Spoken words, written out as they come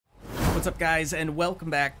What's up, guys, and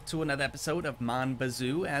welcome back to another episode of Mon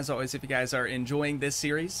Bazou. As always, if you guys are enjoying this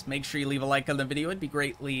series, make sure you leave a like on the video. It'd be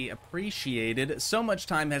greatly appreciated. So much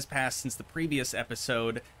time has passed since the previous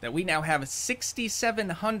episode that we now have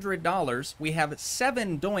 $6,700. We have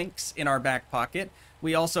 7 doinks in our back pocket.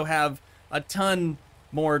 We also have a ton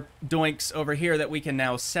more doinks over here that we can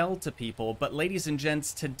now sell to people. But ladies and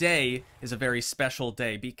gents, today is a very special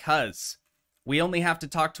day because we only have to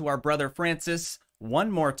talk to our brother Francis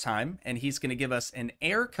one more time, and he's going to give us an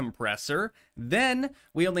air compressor. Then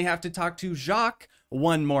we only have to talk to Jacques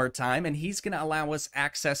one more time, and he's going to allow us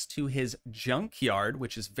access to his junkyard,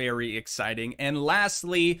 which is very exciting. And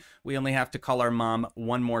lastly, we only have to call our mom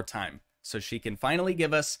one more time, so she can finally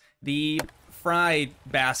give us the fry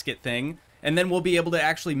basket thing, and then we'll be able to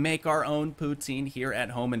actually make our own poutine here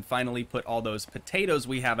at home and finally put all those potatoes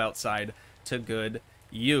we have outside to good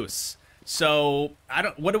use. So,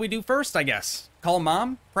 what do we do first, I guess? Call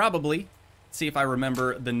mom? Probably. See if I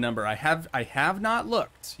remember the number. I have not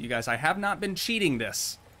looked. You guys, I have not been cheating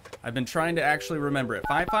this. I've been trying to actually remember it.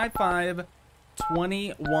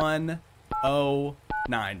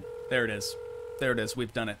 555-2109. There it is. There it is.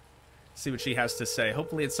 We've done it. See what she has to say.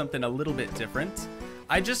 Hopefully it's something a little bit different.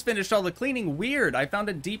 I just finished all the cleaning. Weird. I found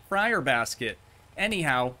a deep fryer basket.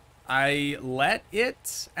 Anyhow, I let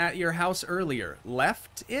it at your house earlier.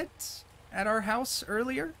 Left it at our house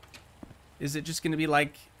earlier? Is it just going to be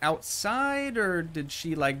like outside, or did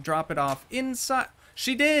she like drop it off inside?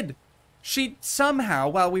 She did. She somehow,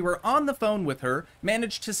 while we were on the phone with her,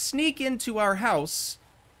 managed to sneak into our house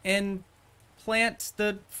and plant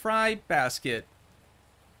the fry basket.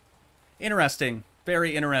 Interesting.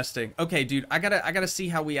 Very interesting. Okay, dude, I gotta see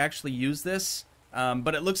how we actually use this.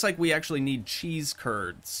 But it looks like we actually need cheese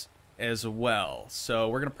curds as well. So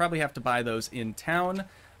we're gonna probably have to buy those in town.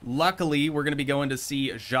 Luckily, we're going to be going to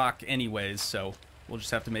see Jacques anyways, so we'll just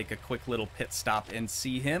have to make a quick little pit stop and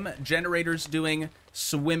see him. Generator's doing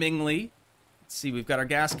swimmingly. Let's see, we've got our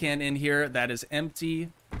gas can in here. That is empty.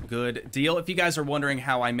 Good deal. If you guys are wondering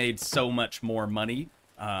how I made so much more money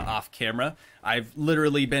off camera, I've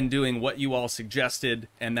literally been doing what you all suggested,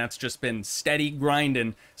 and that's just been steady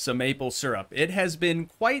grinding some maple syrup. It has been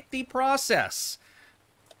quite the process.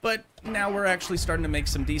 But now we're actually starting to make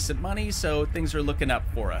some decent money, so things are looking up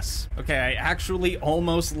for us. Okay, I actually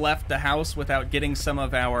almost left the house without getting some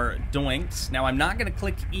of our doinks. Now, I'm not going to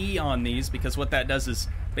click E on these because what that does is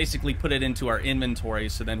basically put it into our inventory,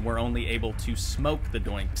 so then we're only able to smoke the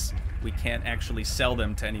doinks. We can't actually sell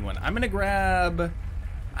them to anyone. I'm going to grab...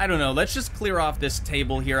 I don't know, let's just clear off this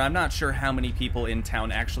table here. I'm not sure how many people in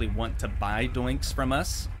town actually want to buy doinks from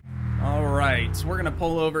us. All right, so we're going to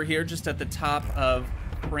pull over here just at the top of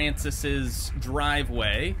Francis's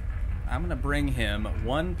driveway. I'm gonna bring him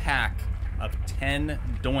 1 pack of 10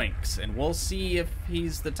 doinks, and we'll see if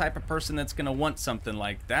he's the type of person that's gonna want something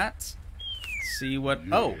like that. See what...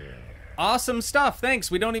 Oh, awesome stuff.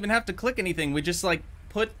 Thanks. We don't even have to click anything. We just like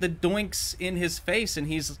put the doinks in his face and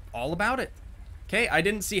he's all about it. Okay, I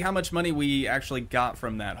didn't see how much money we actually got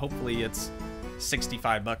from that. Hopefully it's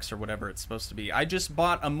 65 bucks or whatever it's supposed to be. I just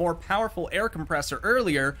bought a more powerful air compressor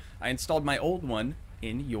earlier. I installed my old one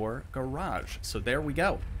in your garage. So there we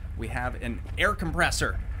go. We have an air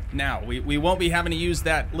compressor. Now, we won't be having to use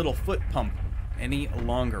that little foot pump any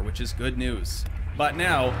longer, which is good news. But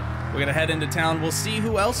now, we're gonna head into town. We'll see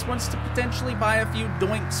who else wants to potentially buy a few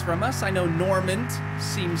doinks from us. I know Normand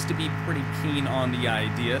seems to be pretty keen on the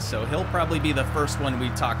idea, so he'll probably be the first one we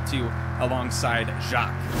talk to alongside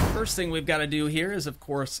Jacques. First thing we've got to do here is, of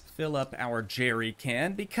course, fill up our jerry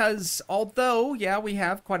can, because although, yeah, we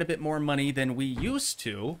have quite a bit more money than we used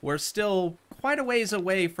to, we're still quite a ways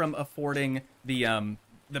away from affording the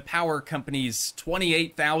power company's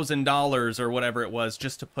 $28,000 or whatever it was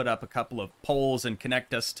just to put up a couple of poles and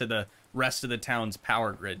connect us to the rest of the town's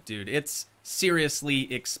power grid, dude. It's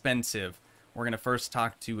seriously expensive. We're gonna first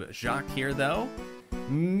talk to Jacques here, though.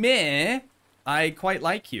 Meh, I quite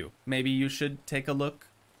like you. Maybe you should take a look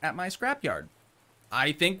at my scrapyard.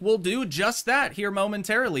 I think we'll do just that here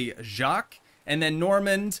momentarily, Jacques. And then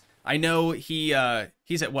Normand, I know he's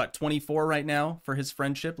at what, 24 right now for his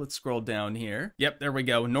friendship. Let's scroll down here. Yep, there we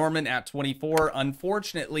go. Normand at 24.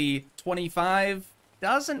 Unfortunately, 25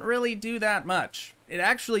 doesn't really do that much. It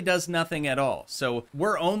actually does nothing at all. So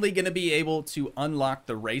we're only going to be able to unlock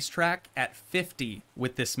the racetrack at 50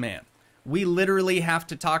 with this man. We literally have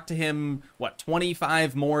to talk to him, what,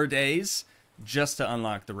 25 more days just to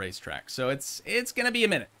unlock the racetrack. So it's going to be a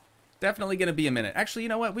minute. Definitely going to be a minute. Actually, you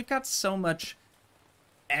know what? We've got so much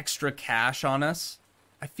extra cash on us.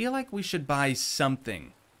 I feel like we should buy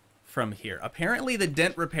something from here. Apparently the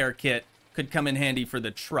dent repair kit could come in handy for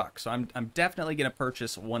the truck. So I'm definitely going to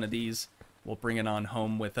purchase one of these. We'll bring it on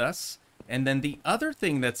home with us. And then the other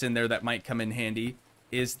thing that's in there that might come in handy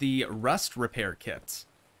is the rust repair kit.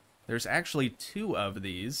 There's actually 2 of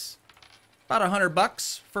these. About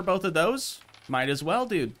 $100 for both of those. Might as well,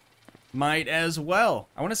 dude. Might as well.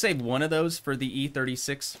 I want to save one of those for the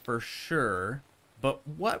E36 for sure. But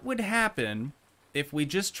what would happen if we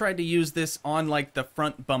just tried to use this on, like, the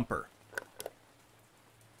front bumper?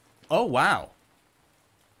 Oh, wow.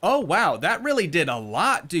 Oh, wow. That really did a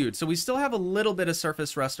lot, dude. So we still have a little bit of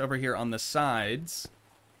surface rust over here on the sides.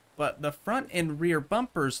 But the front and rear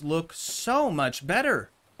bumpers look so much better.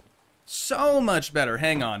 So much better.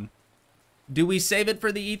 Hang on. Do we save it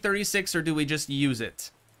for the E36 or do we just use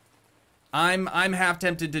it? I'm half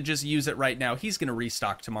tempted to just use it right now. He's going to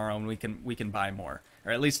restock tomorrow and we can buy more.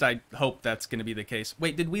 Or at least I hope that's going to be the case.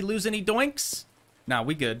 Wait, did we lose any doinks? Nah,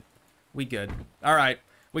 we good. We good. All right.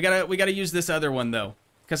 We gotta use this other one though,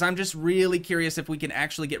 because I'm just really curious if we can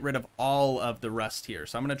actually get rid of all of the rust here.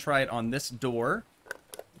 So I'm going to try it on this door.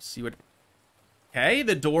 Let's see what... Okay,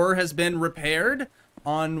 the door has been repaired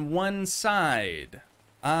on one side.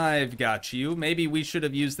 I've got you. Maybe we should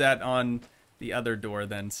have used that on the other door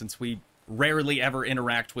then, since we rarely ever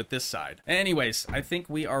interact with this side. Anyways, I think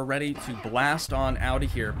we are ready to blast on out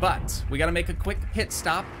of here, but we got to make a quick pit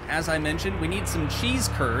stop. As I mentioned, we need some cheese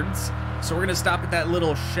curds, so we're going to stop at that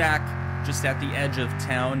little shack just at the edge of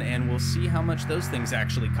town, and we'll see how much those things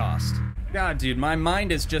actually cost. God, dude, my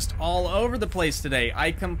mind is just all over the place today.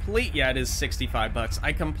 Yeah, it is 65 bucks.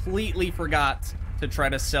 I completely forgot to try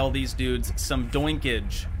to sell these dudes some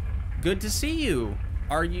doinkage. Good to see you.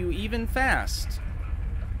 Are you even fast?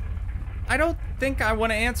 I don't think I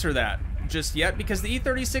want to answer that just yet because the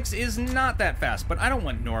E36 is not that fast, but I don't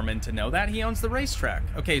want Norman to know that. He owns the racetrack.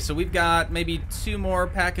 Okay, so we've got maybe 2 more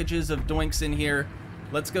packages of doinks in here.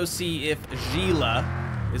 Let's go see if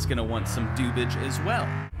Gila is going to want some dubage as well.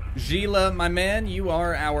 Gila, my man, you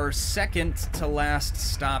are our second to last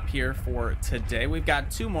stop here for today. We've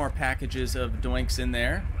got 2 more packages of doinks in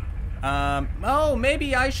there. Oh,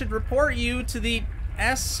 maybe I should report you to the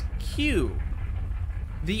SQ.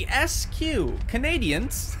 The SQ.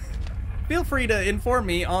 Canadians, feel free to inform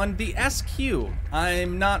me on the SQ.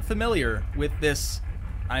 I'm not familiar with this,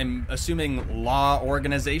 I'm assuming, law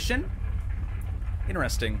organization.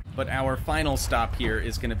 Interesting. But our final stop here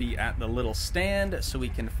is going to be at the little stand so we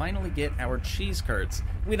can finally get our cheese curds.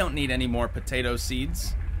 We don't need any more potato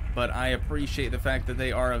seeds, but I appreciate the fact that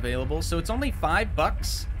they are available. So it's only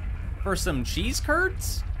 $5 for some cheese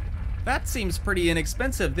curds? That seems pretty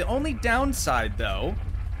inexpensive. The only downside, though,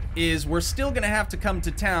 is we're still going to have to come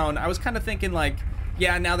to town. I was kind of thinking, like,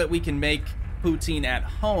 yeah, now that we can make poutine at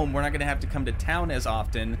home, we're not going to have to come to town as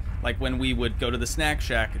often, like when we would go to the snack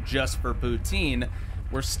shack just for poutine.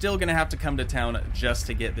 We're still going to have to come to town just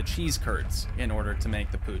to get the cheese curds in order to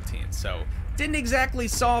make the poutine. So, didn't exactly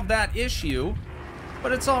solve that issue,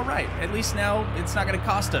 but it's all right. At least now it's not going to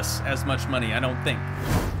cost us as much money, I don't think.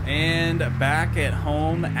 And back at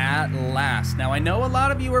home at last. Now, I know a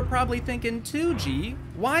lot of you are probably thinking, Toogii,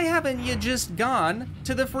 why haven't you just gone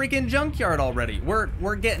to the freaking junkyard already?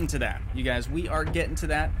 We're getting to that, you guys. We are getting to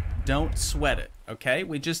that. Don't sweat it, okay?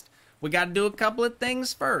 We got to do a couple of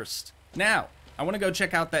things first. Now, I want to go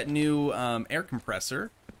check out that new air compressor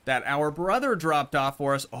that our brother dropped off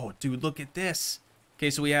for us. Oh, dude, look at this. Okay,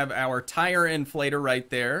 so we have our tire inflator right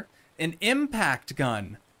there. An impact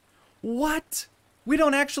gun. What? We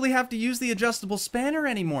don't actually have to use the adjustable spanner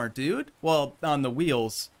anymore, dude. Well, on the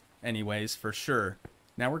wheels, anyways, for sure.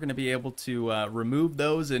 Now we're going to be able to remove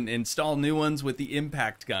those and install new ones with the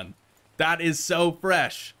impact gun. That is so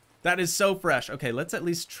fresh. That is so fresh. Okay, let's at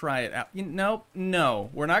least try it out. No,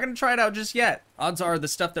 we're not going to try it out just yet. Odds are the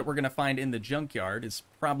stuff that we're going to find in the junkyard is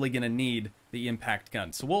probably going to need the impact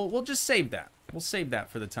gun. So we'll just save that. We'll save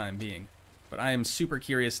that for the time being. But I am super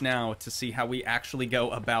curious now to see how we actually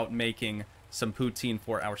go about making some poutine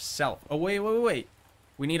for ourselves. Oh, wait.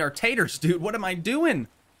 We need our taters, dude. What am I doing?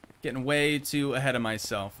 Getting way too ahead of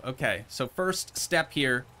myself. Okay, so first step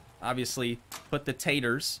here, obviously, put the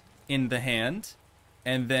taters in the hand,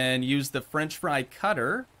 and then use the French fry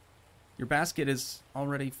cutter. Your basket is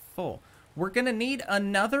already full. We're gonna need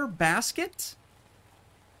another basket?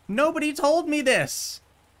 Nobody told me this.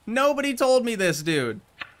 Nobody told me this, dude.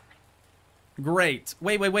 Great.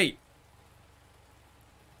 Wait.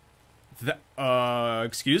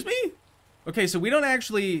 Excuse me? Okay, so we don't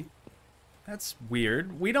actually... That's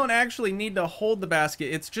weird. We don't actually need to hold the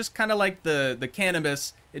basket. It's just kind of like the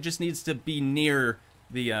cannabis. It just needs to be near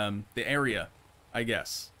the area, I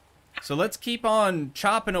guess. So let's keep on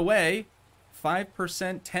chopping away. 5%,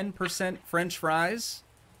 10% French fries.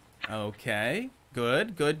 Okay.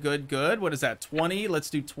 Good, good, good, good. What is that? 20? Let's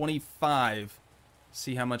do 25.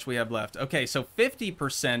 See how much we have left. Okay, so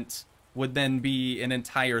 50% would then be an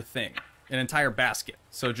entire thing. An entire basket.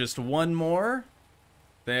 So just one more.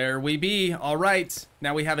 There we be. All right.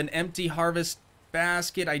 Now we have an empty harvest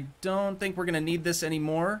basket. I don't think we're going to need this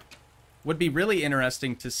anymore. Would be really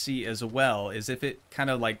interesting to see as well is if it kind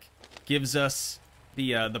of like gives us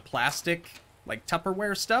the plastic like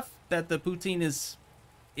Tupperware stuff that the poutine is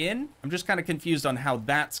in. I'm just kind of confused on how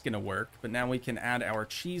that's going to work, but now we can add our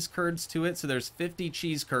cheese curds to it. So there's 50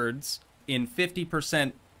 cheese curds in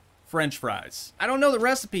 50% French fries. I don't know the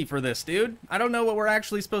recipe for this, dude. I don't know what we're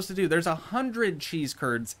actually supposed to do. There's 100 cheese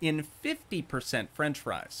curds in 50% French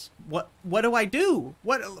fries. What do I do?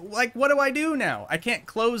 What do I do now? I can't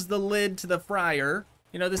close the lid to the fryer.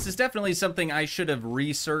 You know, this is definitely something I should have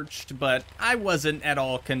researched, but I wasn't at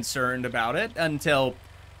all concerned about it until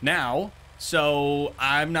now. So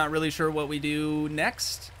I'm not really sure what we do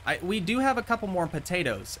next. We do have a couple more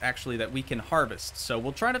potatoes, actually, that we can harvest. So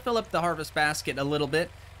we'll try to fill up the harvest basket a little bit.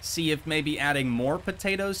 See if maybe adding more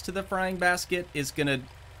potatoes to the frying basket is gonna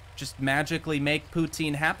just magically make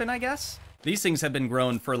poutine happen, I guess. These things have been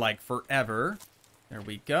grown for like forever. There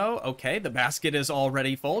we go. Okay, the basket is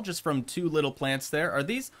already full just from 2 little plants there. Are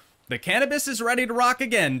these... The cannabis is ready to rock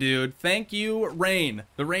again, dude. Thank you, rain.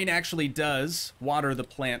 The rain actually does water the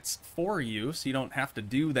plants for you, so you don't have to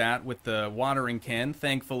do that with the watering can,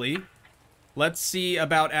 thankfully. Let's see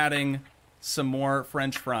about adding some more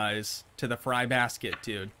French fries to the fry basket,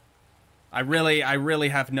 dude. I really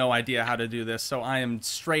have no idea how to do this, so I am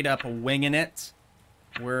straight up winging it.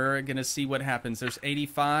 We're gonna see what happens. There's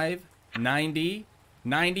 85, 90,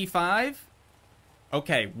 95.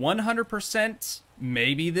 Okay, 100%.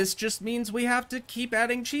 Maybe this just means we have to keep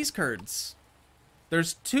adding cheese curds.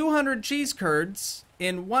 There's 200 cheese curds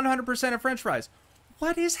in 100% of French fries.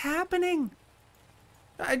 What is happening?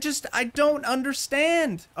 I don't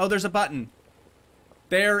understand. Oh, there's a button.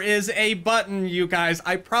 There is a button, you guys.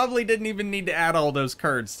 I probably didn't even need to add all those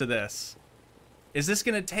curds to this. Is this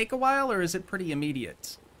gonna take a while or is it pretty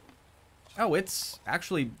immediate? Oh, it's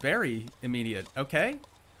actually very immediate. Okay.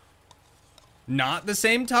 Not the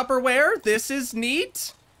same Tupperware. This is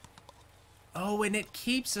neat. Oh, and it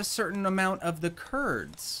keeps a certain amount of the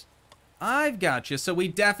curds. I've got you. So we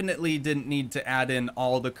definitely didn't need to add in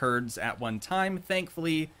all the curds at one time.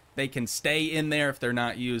 Thankfully, they can stay in there if they're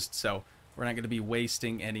not used, so we're not going to be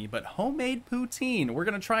wasting any. But homemade poutine. We're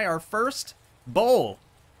going to try our first bowl.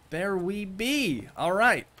 There we be. All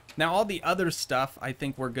right. Now, all the other stuff, I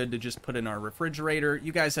think we're good to just put in our refrigerator.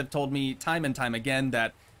 You guys have told me time and time again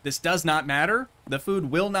that this does not matter. The food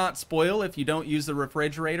will not spoil if you don't use the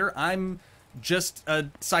refrigerator. I'm just a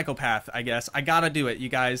psychopath, I guess. I gotta do it, you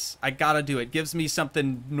guys. I gotta do it. Gives me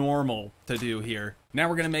something normal to do here. Now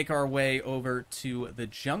we're gonna make our way over to the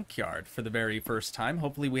junkyard for the very first time.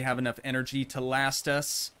 Hopefully we have enough energy to last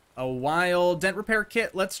us a while. Dent repair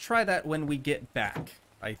kit, let's try that when we get back,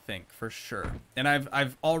 I think, for sure. And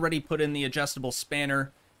I've already put in the adjustable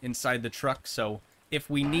spanner inside the truck, so if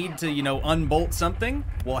we need to, you know, unbolt something,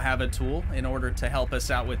 we'll have a tool in order to help us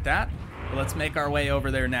out with that. But let's make our way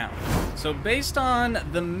over there now. So based on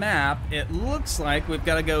the map, it looks like we've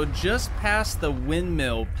got to go just past the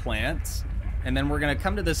windmill plant, and then we're going to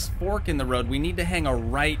come to this fork in the road. We need to hang a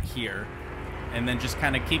right here, and then just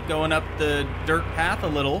kind of keep going up the dirt path a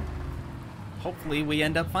little. Hopefully we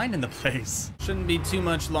end up finding the place. Shouldn't be too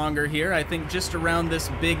much longer here. I think just around this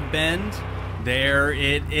big bend. There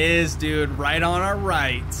it is, dude, right on our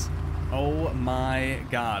right. Oh my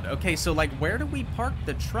god. Okay, so like, where do we park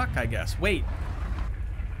the truck, I guess? Wait.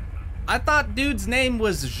 I thought dude's name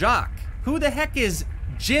was Jacques. Who the heck is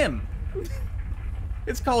Jim?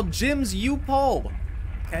 It's called Jim's U-Pole.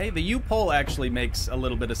 Okay, the U-Pole actually makes a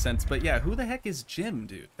little bit of sense, but yeah, who the heck is Jim,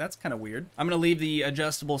 dude? That's kind of weird. I'm gonna leave the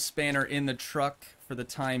adjustable spanner in the truck for the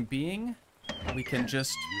time being. We can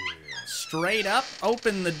just straight up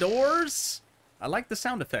open the doors. I like the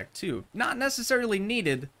sound effect, too. Not necessarily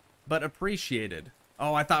needed, but appreciated.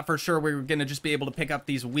 Oh, I thought for sure we were going to just be able to pick up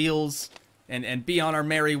these wheels and be on our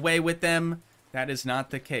merry way with them. That is not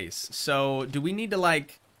the case. So, do we need to,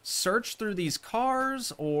 like, search through these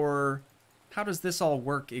cars, or how does this all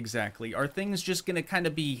work exactly? Are things just going to kind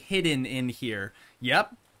of be hidden in here?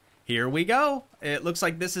 Yep. Here we go. It looks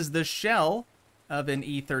like this is the shell of an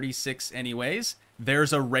E36 anyways.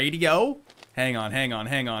 There's a radio. Hang on, hang on,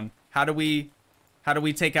 hang on. How do we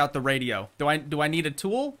take out the radio? Do I need a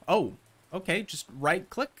tool? Oh, okay, just right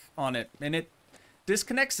click on it and it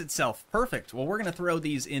disconnects itself. Perfect. Well, we're gonna throw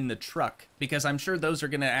these in the truck because I'm sure those are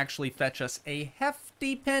gonna actually fetch us a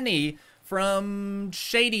hefty penny from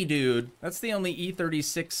Shady Dude. That's the only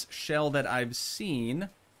E36 shell that I've seen,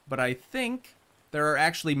 but I think there are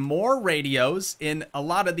actually more radios in a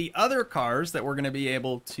lot of the other cars that we're going to be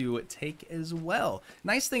able to take as well.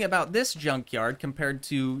 Nice thing about this junkyard compared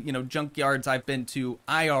to, you know, junkyards I've been to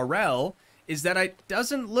IRL is that it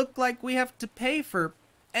doesn't look like we have to pay for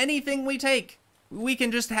anything we take. We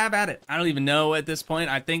can just have at it. I don't even know at this point.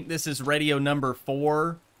 I think this is radio number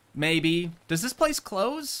 4, maybe. Does this place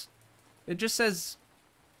close? It just says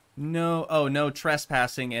no, oh, no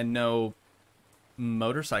trespassing and no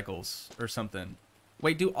motorcycles or something.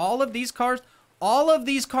 Wait, do all of these cars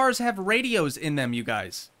have radios in them, you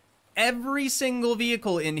guys? Every single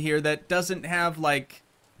vehicle in here that doesn't have like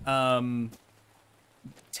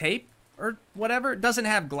tape or whatever, doesn't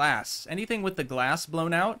have glass. Anything with the glass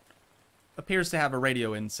blown out appears to have a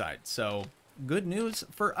radio inside. So good news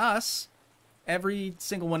for us. Every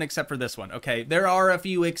single one except for this one. Okay, there are a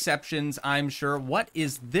few exceptions, I'm sure. What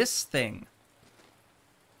is this thing?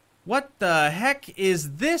 What the heck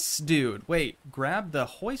is this, dude? Wait, grab the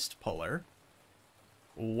hoist puller.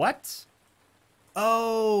 What?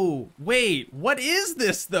 Oh, wait, what is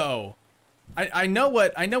this though? I know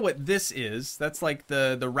what this is. That's like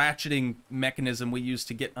the ratcheting mechanism we use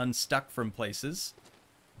to get unstuck from places.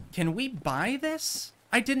 Can we buy this?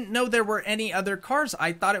 I didn't know there were any other cars.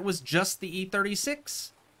 I thought it was just the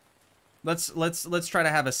E36. Let's try to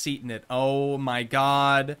have a seat in it. Oh my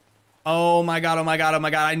god. Oh my god, oh my god, oh my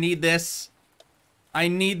god. I need this. I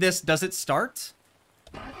need this. Does it start?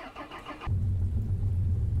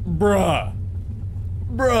 Bruh.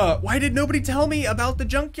 Bruh, why did nobody tell me about the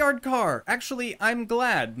junkyard car? Actually, I'm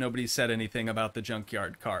glad nobody said anything about the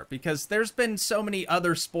junkyard car because there's been so many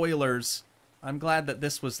other spoilers. I'm glad that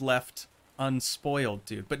this was left unspoiled,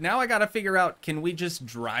 dude. But now I gotta figure out, can we just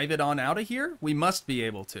drive it on out of here? We must be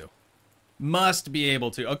able to. Must be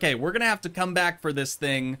able to. Okay, we're gonna have to come back for this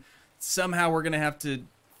thing. Somehow we're gonna have to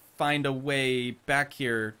find a way back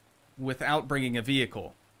here without bringing a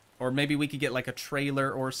vehicle. Or maybe we could get like a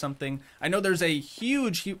trailer or something. I know there's a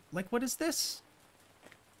huge, like, what is this?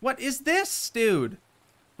 What is this, dude?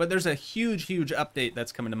 But there's a huge update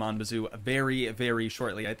that's coming to Mon Bazou very, very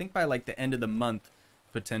shortly. I think by like the end of the month,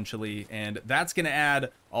 potentially. And that's going to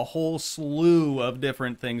add a whole slew of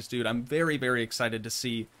different things, dude. I'm very, very excited to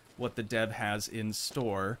see what the dev has in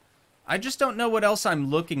store. I just don't know what else I'm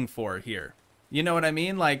looking for here. You know what I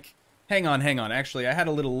mean? Like, hang on. Actually, I had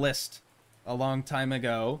a little list a long time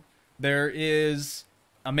ago. There is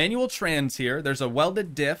a manual trans here. There's a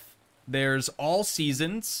welded diff. There's all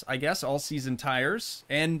seasons, I guess, all season tires,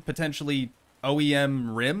 and potentially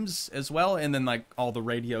OEM rims as well, and then like all the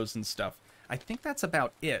radios and stuff. I think that's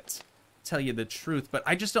about it, to tell you the truth, but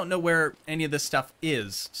I just don't know where any of this stuff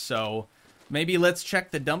is. So maybe let's check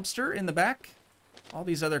the dumpster in the back. All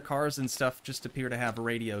these other cars and stuff just appear to have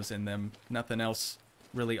radios in them. Nothing else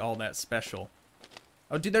really all that special.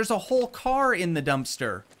 Oh, dude, there's a whole car in the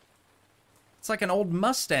dumpster. It's like an old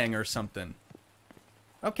Mustang or something.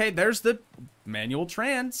 Okay, there's the manual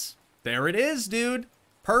trans. There it is, dude.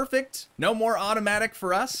 Perfect. No more automatic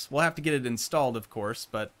for us. We'll have to get it installed, of course,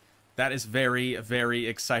 but that is very, very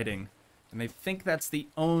exciting. And I think that's the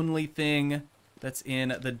only thing that's in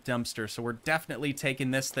the dumpster. So we're definitely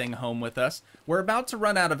taking this thing home with us. We're about to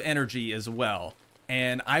run out of energy as well.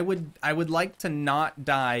 And I would like to not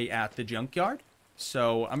die at the junkyard.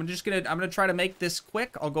 So I'm gonna try to make this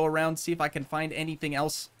quick. I'll go around, see if I can find anything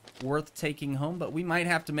else worth taking home, but we might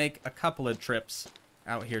have to make a couple of trips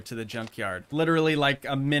out here to the junkyard. Literally like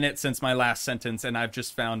a minute since my last sentence, and I've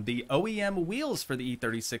just found the OEM wheels for the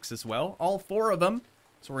E36 as well. All 4 of them.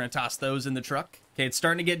 So we're gonna toss those in the truck. Okay, it's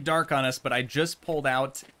starting to get dark on us, but I just pulled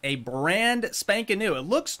out a brand spanking new. It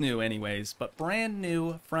looks new anyways, but brand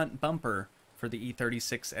new front bumper for the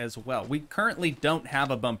E36 as well. We currently don't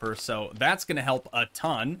have a bumper, so that's gonna help a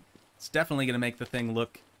ton. It's definitely gonna make the thing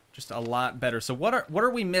look just a lot better. So what are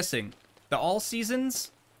we missing? The all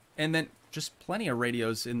seasons, and then just plenty of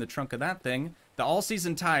radios in the trunk of that thing. The all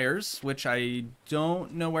season tires, which I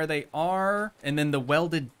don't know where they are, and then the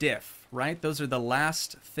welded diff, right? Those are the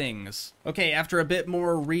last things. Okay, after a bit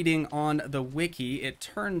more reading on the wiki, it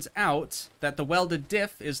turns out that the welded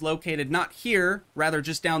diff is located not here, rather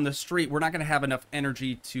just down the street. We're not gonna have enough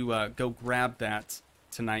energy to go grab that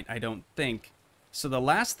tonight, I don't think. So the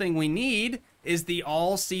last thing we need is the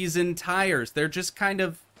all-season tires. They're just kind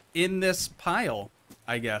of in this pile,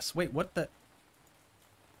 I guess. Wait, what the...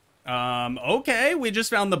 Okay, we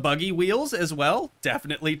just found the buggy wheels as well.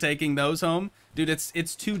 Definitely taking those home. Dude,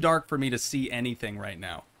 it's too dark for me to see anything right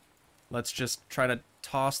now. Let's just try to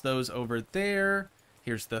toss those over there.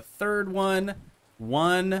 Here's the third one.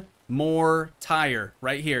 One more tire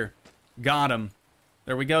right here. Got him.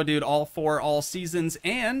 There we go, dude. All 4 all seasons.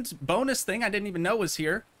 And bonus thing I didn't even know was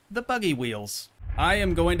here, the buggy wheels. I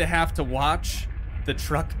am going to have to watch the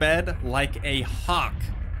truck bed like a hawk.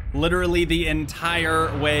 Literally the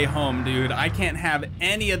entire way home, dude. I can't have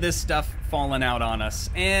any of this stuff falling out on us.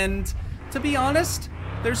 And to be honest,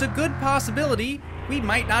 there's a good possibility we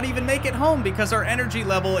might not even make it home because our energy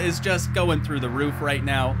level is just going through the roof right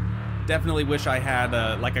now. Definitely wish I had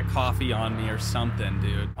like a coffee on me or something,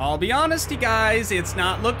 dude. I'll be honest, you guys, it's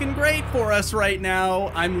not looking great for us right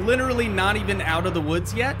now. I'm literally not even out of the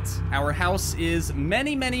woods yet. Our house is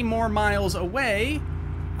many, many more miles away.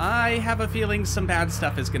 I have a feeling some bad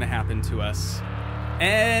stuff is gonna happen to us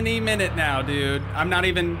any minute now, dude. I'm not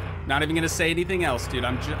even gonna say anything else, dude.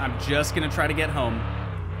 I'm just gonna try to get home.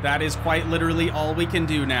 That is quite literally all we can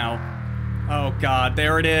do now. Oh God,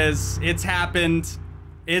 there it is. It's happened.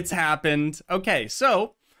 It's happened. Okay,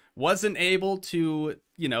 so wasn't able to,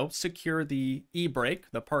 you know, secure the e-brake,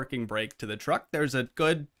 the parking brake to the truck. There's a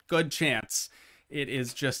good chance it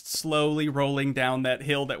is just slowly rolling down that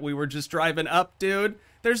hill that we were just driving up, dude.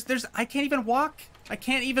 I can't even walk. I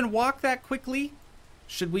can't even walk that quickly.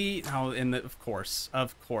 Should we? Oh, of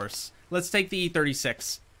course. Let's take the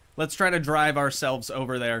E36. Let's try to drive ourselves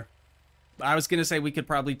over there. I was gonna say we could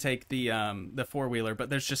probably take the four-wheeler, but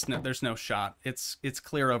there's no shot. It's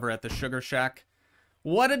clear over at the Sugar Shack.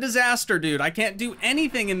 What a disaster, dude. I can't do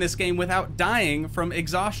anything in this game without dying from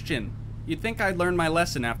exhaustion. You'd think I'd learn my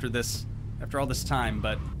lesson after all this time,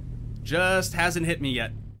 but just hasn't hit me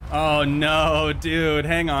yet. Oh no, dude,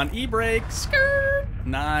 hang on. E-brake, skirt.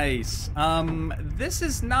 Nice. This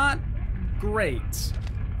is not great,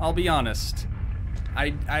 I'll be honest.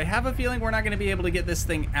 I have a feeling we're not going to be able to get this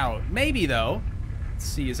thing out. Maybe, though. Let's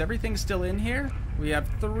see, is everything still in here? We have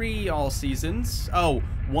 3 all seasons. Oh,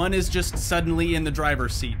 1 is just suddenly in the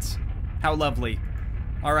driver's seat. How lovely.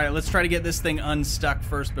 All right, let's try to get this thing unstuck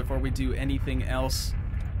first before we do anything else.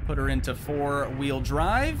 Put her into 4-wheel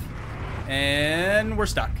drive. And we're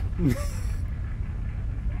stuck.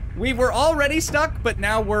 We were already stuck, but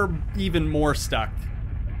now we're even more stuck,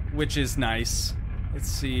 which is nice. Let's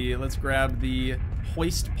see, let's grab the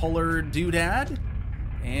hoist puller doodad,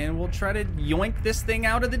 and we'll try to yoink this thing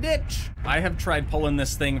out of the ditch. I have tried pulling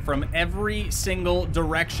this thing from every single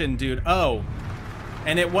direction, dude. Oh,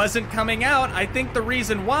 and it wasn't coming out. I think the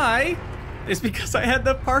reason why is because I had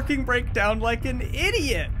the parking brake down like an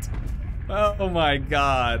idiot. Oh my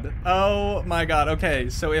god. Oh my god. Okay,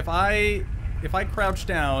 so if I crouch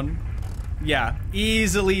down, yeah,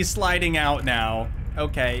 easily sliding out now.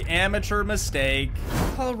 Okay, amateur mistake.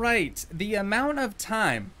 All right, the amount of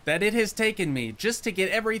time that it has taken me just to get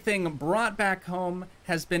everything brought back home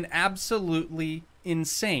has been absolutely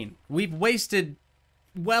insane. We've wasted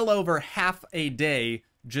well over half a day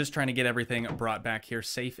just trying to get everything brought back here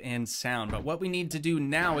safe and sound. But what we need to do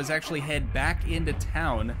now is actually head back into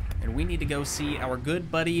town, and we need to go see our good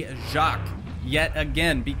buddy Jacques yet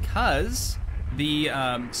again, because the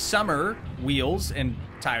summer wheels and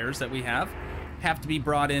tires that we have to be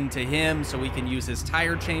brought into him so we can use his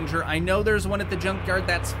tire changer. I know there's one at the junkyard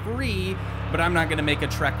that's free, but I'm not gonna make a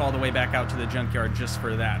trek all the way back out to the junkyard just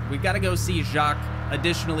for that. We've gotta go see Jacques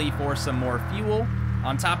additionally for some more fuel.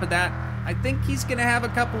 On top of that, I think he's gonna have a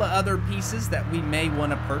couple of other pieces that we may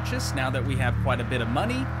wanna purchase now that we have quite a bit of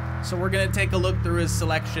money. So we're gonna take a look through his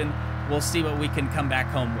selection. We'll see what we can come back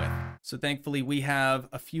home with. So thankfully we have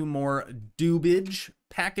a few more doobage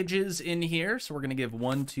packages in here. So we're gonna give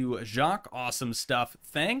one to Jacques. Awesome stuff,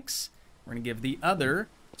 thanks. We're gonna give the other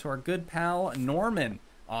to our good pal Norman.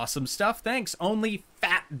 Awesome stuff, thanks. Only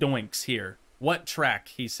fat doinks here. What track,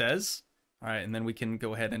 he says. All right, and then we can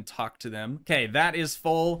go ahead and talk to them. Okay, that is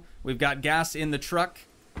full. We've got gas in the truck.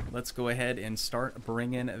 Let's go ahead and start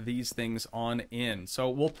bringing these things on in. So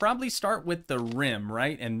we'll probably start with the rim,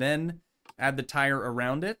 right? And then add the tire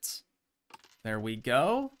around it. There we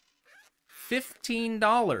go.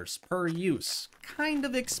 $15 per use. Kind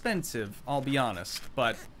of expensive, I'll be honest,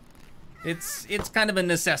 but it's kind of a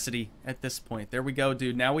necessity at this point. There we go,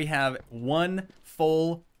 dude. Now we have 1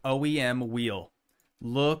 full OEM wheel.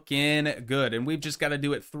 Looking good, and we've just got to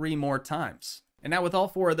do it 3 more times. And now with all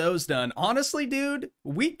 4 of those done, honestly, dude,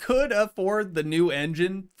 we could afford the new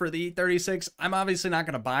engine for the E36. I'm obviously not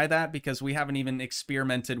going to buy that because we haven't even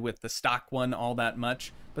experimented with the stock one all that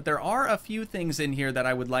much. But there are a few things in here that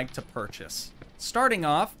I would like to purchase. Starting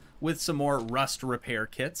off with some more rust repair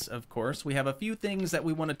kits, of course. We have a few things that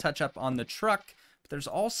we want to touch up on the truck, but there's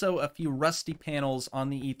also a few rusty panels on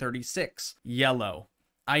the E36. Yellow.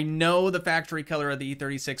 I know the factory color of the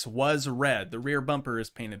E36 was red. The rear bumper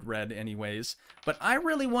is painted red anyways, but I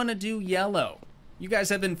really want to do yellow. You guys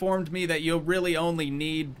have informed me that you'll really only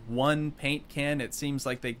need one paint can. It seems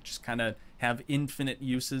like they just kind of have infinite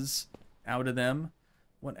uses out of them.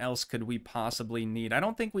 What else could we possibly need? I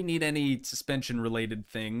don't think we need any suspension-related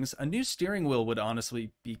things. A new steering wheel would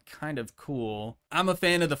honestly be kind of cool. I'm a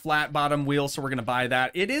fan of the flat bottom wheel, so we're going to buy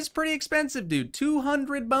that. It is pretty expensive, dude.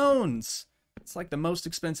 200 bones. It's like the most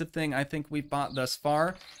expensive thing I think we've bought thus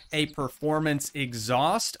far. A performance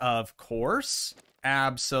exhaust, of course.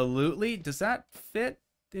 Absolutely. Does that fit?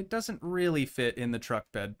 It doesn't really fit in the truck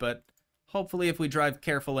bed, but hopefully if we drive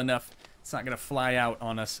careful enough, it's not going to fly out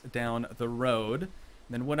on us down the road.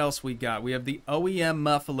 Then what else we got? We have the OEM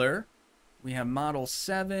muffler. We have Model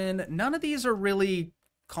 7. None of these are really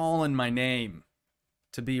calling my name,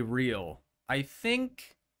 to be real. I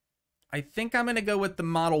think I'm going to go with the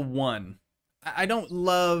Model 1. I don't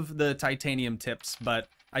love the titanium tips, but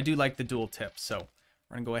I do like the dual tips, so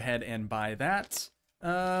we're going to go ahead and buy that.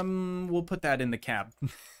 We'll put that in the cab.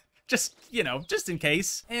 Just, you know, just in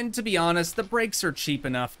case. And to be honest, the brakes are cheap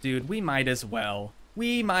enough, dude. We might as well.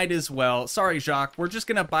 We might as well. Sorry, Jacques. We're just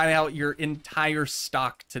going to buy out your entire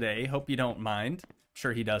stock today. Hope you don't mind. I'm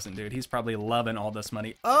sure he doesn't, dude. He's probably loving all this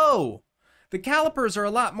money. Oh! The calipers are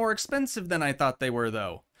a lot more expensive than I thought they were,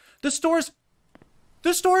 though. The store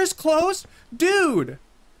is closed? Dude!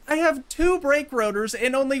 I have 2 brake rotors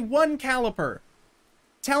and only 1 caliper.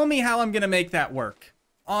 Tell me how I'm going to make that work.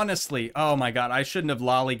 Honestly. Oh my god. I shouldn't have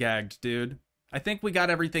lollygagged, dude. I think we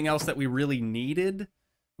got everything else that we really needed.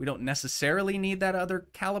 We don't necessarily need that other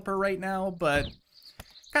caliper right now, but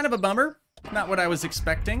kind of a bummer. Not what I was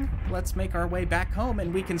expecting. Let's make our way back home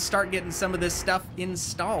and we can start getting some of this stuff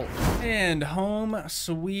installed. And home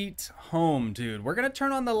sweet home, dude. We're gonna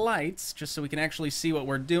turn on the lights just so we can actually see what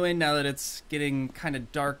we're doing now that it's getting kind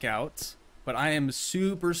of dark out. But I am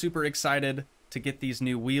super, super excited to get these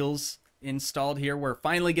new wheels installed here. We're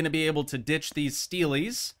finally gonna be able to ditch these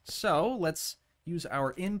steelies. So let's use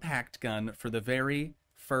our impact gun for the very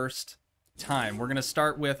first time. We're gonna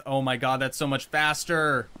start with, oh my god, that's so much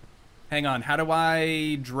faster. Hang on, how do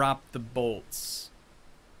I drop the bolts?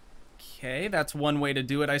 Okay, that's one way to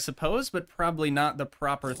do it, I suppose, but probably not the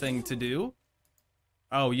proper thing to do.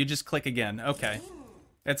 Oh, you just click again. Okay.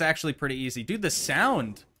 It's actually pretty easy. Dude, the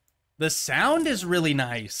sound. The sound is really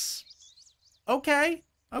nice. Okay.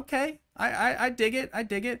 Okay. I dig it. I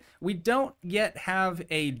dig it. We don't yet have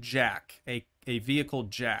a jack, a vehicle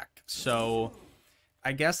jack. So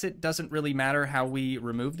I guess it doesn't really matter how we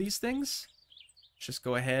remove these things. Just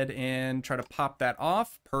go ahead and try to pop that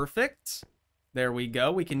off. Perfect. There we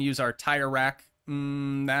go. We can use our tire rack.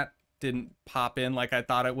 That didn't pop in like I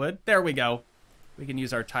thought it would. There we go. We can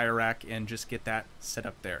use our tire rack and just get that set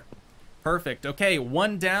up there. Perfect. Okay,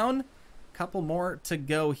 1 down. Couple more to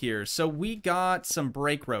go here. So we got some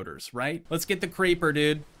brake rotors, right? Let's get the creeper,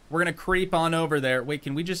 dude. We're gonna creep on over there. Wait,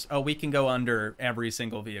 can we just... Oh, we can go under every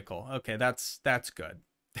single vehicle. Okay, that's good.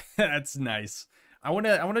 That's nice. I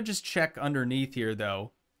wanna just check underneath here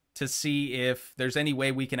though to see if there's any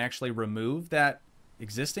way we can actually remove that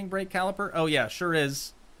existing brake caliper. Oh yeah, sure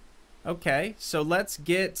is. Okay, so let's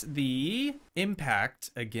get the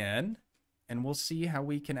impact again and we'll see how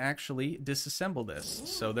we can actually disassemble this.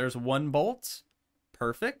 So there's 1 bolt.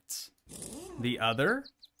 Perfect. The other.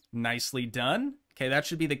 Nicely done. Okay, that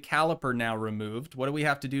should be the caliper now removed. What do we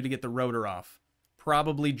have to do to get the rotor off?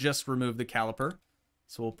 Probably just remove the caliper.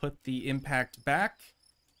 So we'll put the impact back.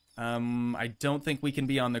 I don't think we can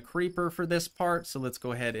be on the creeper for this part, so let's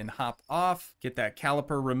go ahead and hop off. Get that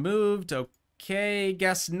caliper removed. Okay,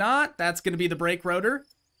 guess not. That's going to be the brake rotor.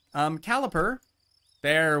 Caliper.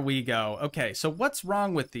 There we go. Okay, so what's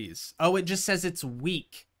wrong with these? Oh, it just says it's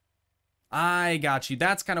weak. I got you.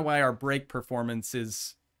 That's kind of why our brake performance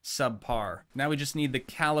is subpar. Now we just need the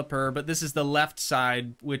caliper, but this is the left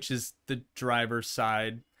side, which is the driver's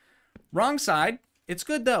side. Wrong side. It's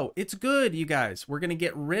good, though. It's good, you guys. We're going to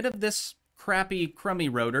get rid of this crappy, crummy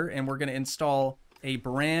rotor, and we're going to install a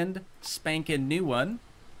brand spanking new one.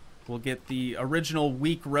 We'll get the original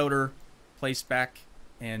weak rotor placed back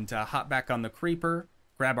and hop back on the creeper,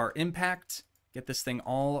 grab our impact, get this thing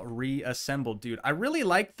all reassembled. Dude, I really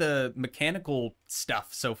like the mechanical stuff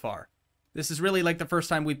so far. This is really like the first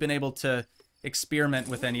time we've been able to experiment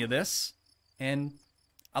with any of this, and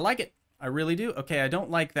I like it. I really do. Okay, I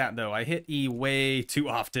don't like that, though. I hit E way too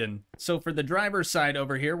often. So for the driver's side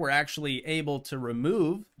over here, we're actually able to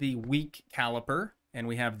remove the weak caliper, and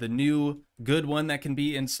we have the new good one that can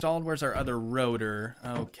be installed. Where's our other rotor?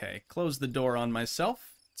 Okay, close the door on myself.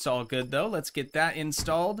 It's all good, though. Let's get that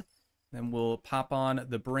installed. Then we'll pop on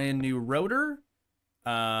the brand new rotor.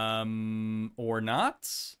 Or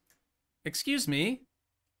not. Excuse me.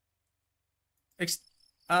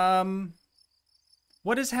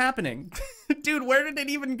 What is happening? Dude, where did it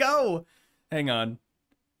even go? Hang on.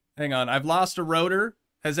 Hang on. I've lost a rotor.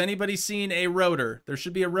 Has anybody seen a rotor? There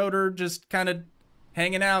should be a rotor just kind of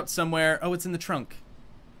hanging out somewhere. Oh, it's in the trunk.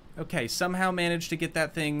 Okay, somehow managed to get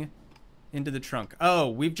that thing into the trunk. Oh,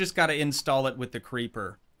 we've just got to install it with the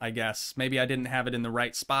creeper, I guess. Maybe I didn't have it in the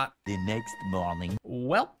right spot. The next morning.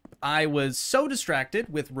 Well, I was so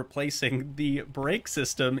distracted with replacing the brake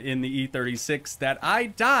system in the E36 that I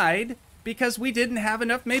died because we didn't have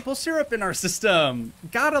enough maple syrup in our system.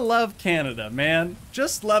 Gotta love Canada, man.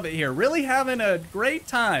 Just love it here. Really having a great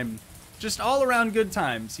time. Just all around good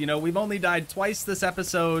times. You know, we've only died twice this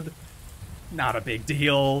episode. Not a big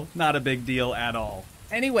deal. Not a big deal at all.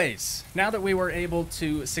 Anyways, now that we were able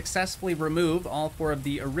to successfully remove all 4 of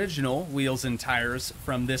the original wheels and tires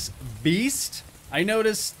from this beast, I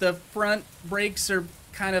noticed the front brakes are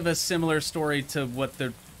kind of a similar story to what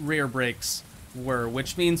the rear brakes were,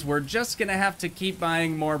 which means we're just gonna have to keep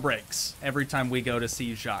buying more brakes every time we go to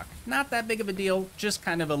see Jacques. Not that big of a deal, just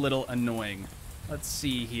kind of a little annoying. Let's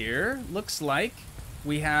see here. Looks like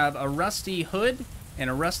we have a rusty hood and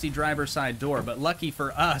a rusty driver's side door, but lucky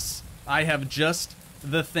for us, I have just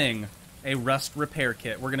the thing, a rust repair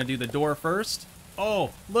kit. We're gonna do the door first.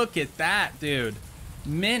 Oh, look at that, dude.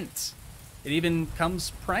 Mint. It even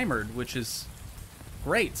comes primered, which is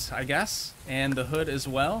great, I guess. And the hood as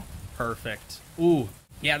well. Perfect. Ooh.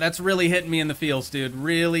 Yeah, that's really hitting me in the feels, dude.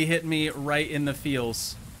 Really hitting me right in the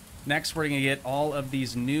feels. Next, we're gonna get all of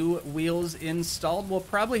these new wheels installed. We'll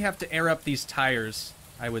probably have to air up these tires,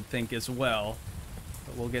 I would think, as well.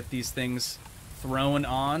 But we'll get these things thrown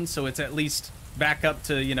on so it's at least back up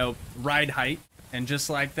to, you know, ride height. And just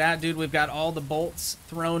like that, dude, we've got all the bolts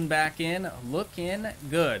thrown back in. Looking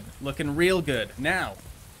good. Looking real good. Now,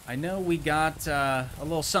 I know we got a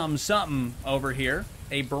little something over here.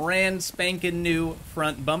 A brand spanking new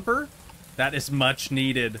front bumper. That is much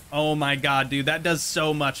needed. Oh my god, dude, that does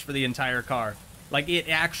so much for the entire car. Like, it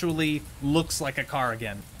actually looks like a car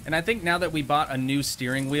again. And I think now that we bought a new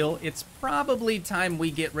steering wheel, it's probably time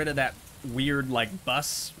we get rid of that weird, like,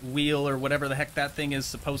 bus wheel or whatever the heck that thing is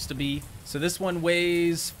supposed to be. So this one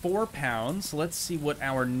weighs 4 pounds. Let's see what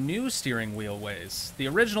our new steering wheel weighs. The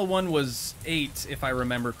original one was 8, if I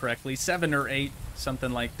remember correctly. 7 or 8,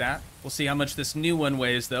 something like that. We'll see how much this new one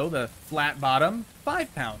weighs, though. The flat bottom,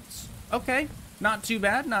 5 pounds. Okay, not too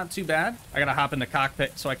bad, not too bad. I gotta hop in the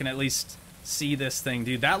cockpit so I can at least see this thing,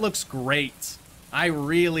 dude. That looks great. I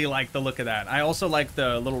really like the look of that. I also like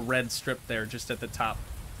the little red strip there just at the top.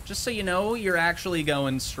 Just so you know, you're actually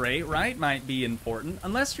going straight, right? Might be important,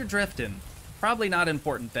 unless you're drifting. Probably not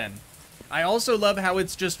important then. I also love how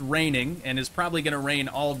it's just raining, and is probably going to rain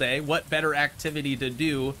all day. What better activity to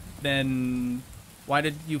do than... Why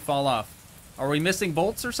did you fall off? Are we missing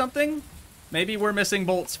bolts or something? Maybe we're missing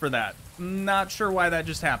bolts for that. Not sure why that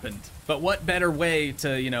just happened. But what better way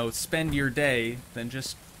to, you know, spend your day than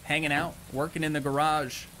just hanging out, working in the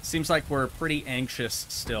garage? Seems like we're pretty anxious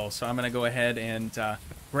still, so I'm going to go ahead and...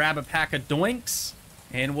 grab a pack of doinks,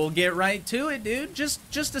 and we'll get right to it, dude.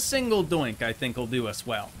 Just a single doink, I think, will do us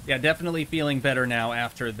well. Yeah, definitely feeling better now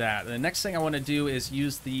after that. The next thing I want to do is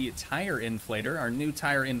use the tire inflator, our new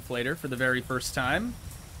tire inflator, for the very first time.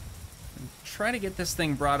 And try to get this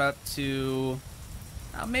thing brought up to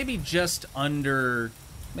maybe just under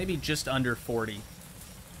 40.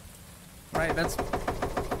 Right, that's...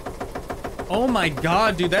 Oh my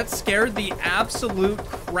god, dude, that scared the absolute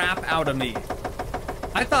crap out of me.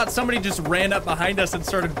 I thought somebody just ran up behind us and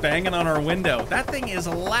started banging on our window. That thing is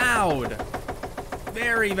loud.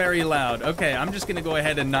 Very, very loud. Okay, I'm just gonna go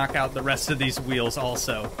ahead and knock out the rest of these wheels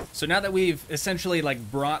also. So now that we've essentially,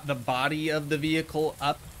 like, brought the body of the vehicle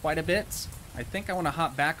up quite a bit, I think I want to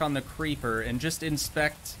hop back on the creeper and just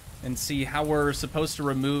inspect and see how we're supposed to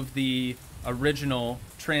remove the original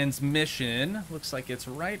transmission. Looks like it's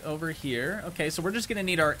right over here. Okay, so we're just gonna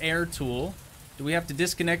need our air tool. Do we have to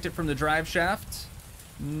disconnect it from the drive shaft?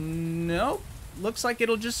 Nope. Looks like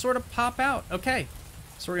it'll just sort of pop out. Okay.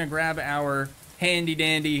 So we're going to grab our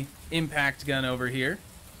handy-dandy impact gun over here.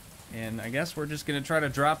 And I guess we're just going to try to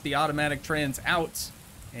drop the automatic trans out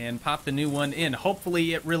and pop the new one in.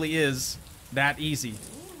 Hopefully it really is that easy.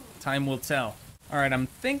 Time will tell. All right, I'm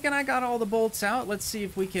thinking I got all the bolts out. Let's see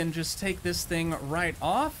if we can just take this thing right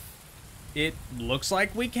off. It looks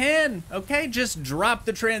like we can. Okay, just drop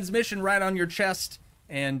the transmission right on your chest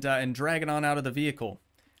and drag it on out of the vehicle.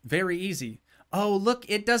 Very easy. Oh, look,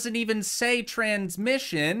 it doesn't even say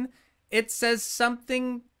transmission. It says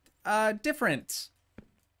something different.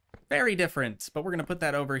 Very different. But we're going to put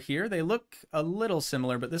that over here. They look a little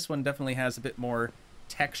similar, but this one definitely has a bit more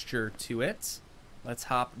texture to it. Let's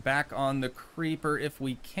hop back on the creeper if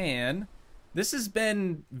we can. This has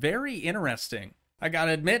been very interesting. I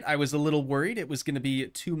gotta admit, I was a little worried it was gonna be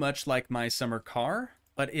too much like my summer car,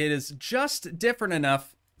 but it is just different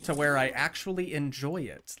enough to where I actually enjoy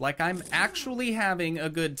it. Like, I'm actually having a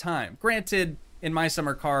good time. Granted, in my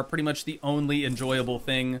summer car, pretty much the only enjoyable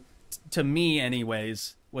thing, to me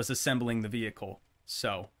anyways, was assembling the vehicle.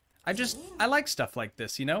 So, I like stuff like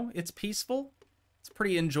this, you know? It's peaceful, it's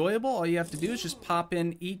pretty enjoyable. All you have to do is just pop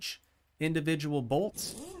in each individual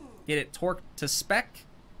bolt, get it torqued to spec,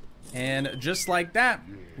 and just like that,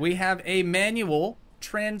 we have a manual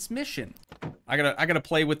transmission. I gotta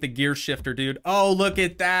play with the gear shifter, dude. Oh, look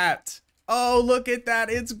at that. Oh, look at that.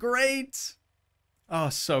 It's great. Oh,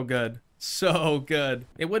 so good. So good.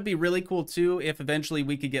 It would be really cool too if eventually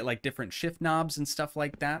we could get like different shift knobs and stuff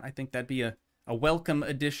like that. I think that'd be a welcome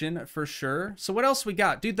addition for sure. So what else we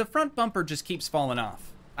got? Dude, the front bumper just keeps falling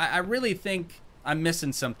off. I really think I'm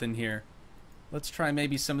missing something here. Let's try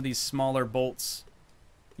maybe some of these smaller bolts.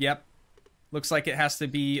 Yep. Looks like it has to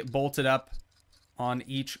be bolted up on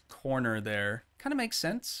each corner there. Kind of makes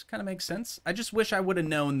sense. Kind of makes sense. I just wish I would have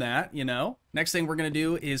known that, you know? Next thing we're going to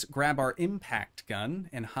do is grab our impact gun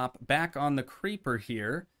and hop back on the creeper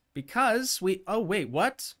here because we... Oh, wait,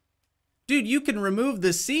 what? Dude, you can remove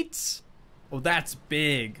the seats? Oh, that's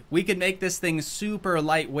big. We could make this thing super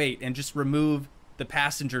lightweight and just remove the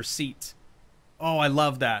passenger seat. Oh, I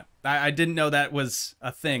love that. I didn't know that was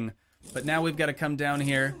a thing. But now we've got to come down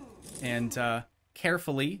here and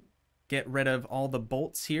carefully get rid of all the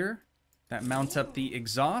bolts here that mount up the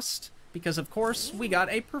exhaust. Because, of course, we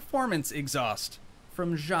got a performance exhaust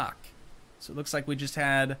from Jacques. So it looks like we just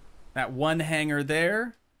had that one hanger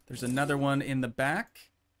there. There's another one in the back.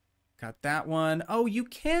 Got that one. Oh, you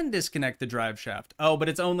can disconnect the drive shaft. Oh, but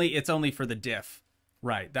it's only for the diff.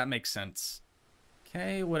 Right, that makes sense.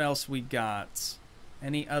 Okay, what else we got?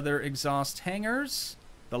 Any other exhaust hangers?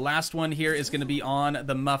 The last one here is going to be on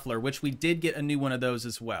the muffler, which we did get a new one of those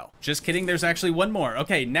as well. Just kidding, there's actually one more.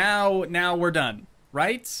 Okay, now we're done,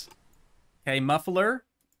 right? Okay, muffler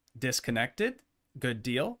disconnected. Good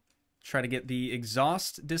deal. Try to get the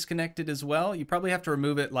exhaust disconnected as well. You probably have to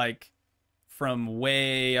remove it like from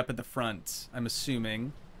way up at the front, I'm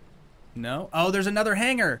assuming. No? Oh, there's another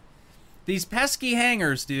hanger. These pesky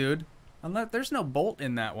hangers, dude. There's no bolt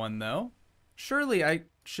in that one, though. Surely I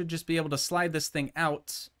should just be able to slide this thing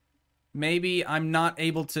out. Maybe I'm not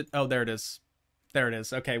able to... Oh, there it is. There it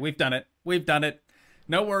is. Okay, we've done it. We've done it.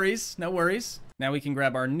 No worries. No worries. Now we can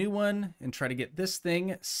grab our new one and try to get this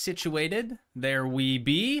thing situated. There we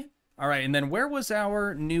be. All right, and then where was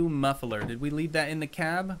our new muffler? Did we leave that in the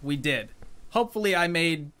cab? We did. Hopefully I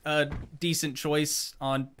made a decent choice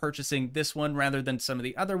on purchasing this one rather than some of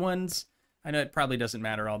the other ones. I know it probably doesn't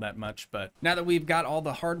matter all that much, but now that we've got all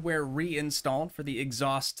the hardware reinstalled for the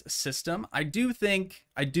exhaust system, I do think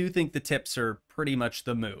the tips are pretty much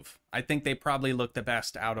the move. I think they probably look the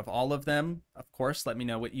best out of all of them. Of course, let me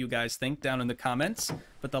know what you guys think down in the comments.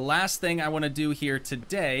 But the last thing I want to do here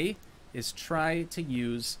today is try to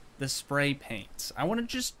use the spray paint. I want to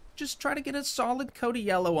just try to get a solid coat of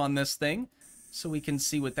yellow on this thing so we can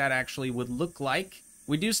see what that actually would look like.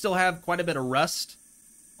 We do still have quite a bit of rust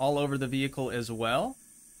all over the vehicle as well.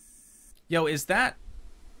 Yo, is that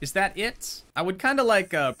it? I would kind of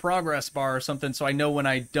like a progress bar or something so I know when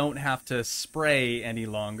I don't have to spray any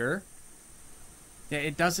longer. Yeah,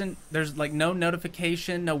 it doesn't, there's like no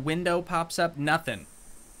notification, no window pops up, nothing.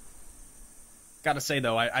 Gotta say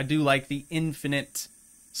though, I do like the infinite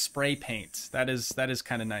spray paint. That is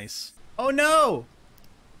kind of nice. Oh no!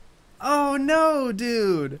 Oh no,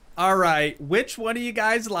 dude. All right, which one of you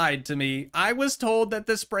guys lied to me? I was told that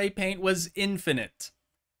the spray paint was infinite.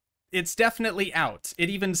 It's definitely out. It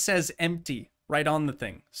even says empty right on the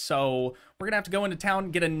thing. So we're gonna have to go into town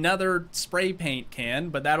and get another spray paint can,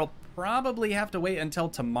 but that'll probably have to wait until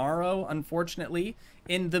tomorrow, unfortunately.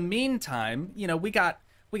 In the meantime, you know, we got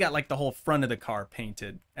like the whole front of the car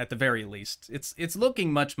painted at the very least. It's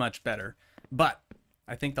looking much better. But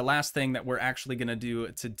I think the last thing that we're actually going to do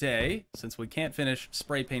today, since we can't finish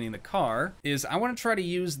spray painting the car, is I want to try to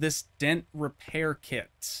use this dent repair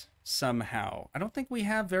kit somehow. I don't think we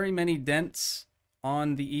have very many dents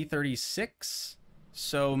on the E36,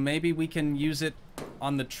 so maybe we can use it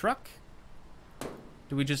on the truck.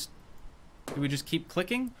 Do we just keep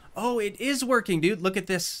clicking? Oh, it is working, dude. Look at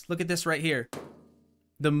this. Look at this right here.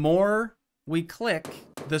 The more we click,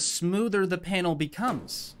 the smoother the panel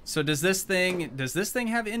becomes. So does this thing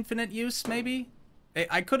have infinite use, maybe?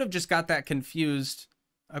 I could have just got that confused.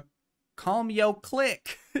 Calm yo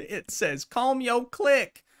click. It says calm yo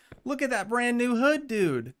click. Look at that brand new hood,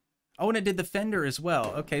 dude. Oh, and it did the fender as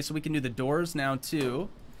well. Okay, so we can do the doors now too.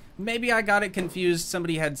 Maybe I got it confused.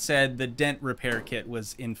 Somebody had said the dent repair kit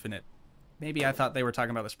was infinite. Maybe I thought they were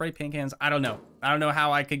talking about the spray paint cans. I don't know. I don't know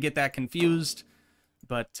how I could get that confused.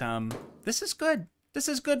 But this is good. This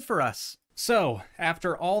is good for us. So,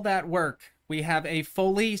 after all that work, we have a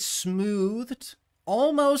fully smoothed,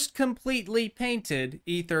 almost completely painted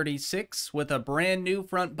E36 with a brand new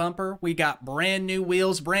front bumper. We got brand new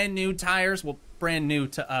wheels, brand new tires. Well, brand new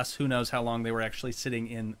to us. Who knows how long they were actually sitting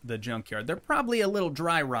in the junkyard. They're probably a little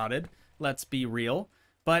dry rotted, let's be real.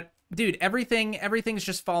 But dude, everything's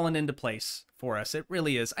just fallen into place for us. It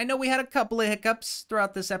really is. I know we had a couple of hiccups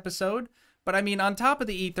throughout this episode, but I mean, on top of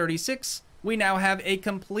the E36, we now have a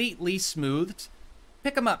completely smoothed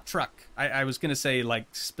pick-em-up truck. I was going to say, like,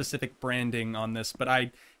 specific branding on this, but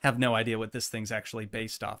I have no idea what this thing's actually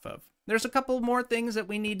based off of. There's a couple more things that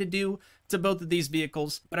we need to do to both of these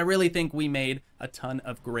vehicles, but I really think we made a ton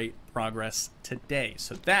of great progress today.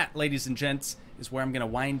 So that, ladies and gents, is where I'm going to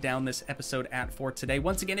wind down this episode at for today.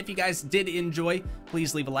 Once again, if you guys did enjoy,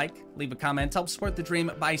 please leave a like, leave a comment, help support the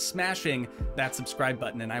dream by smashing that subscribe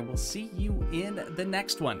button, and I will see you in the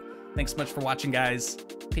next one. Thanks so much for watching, guys.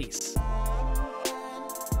 Peace.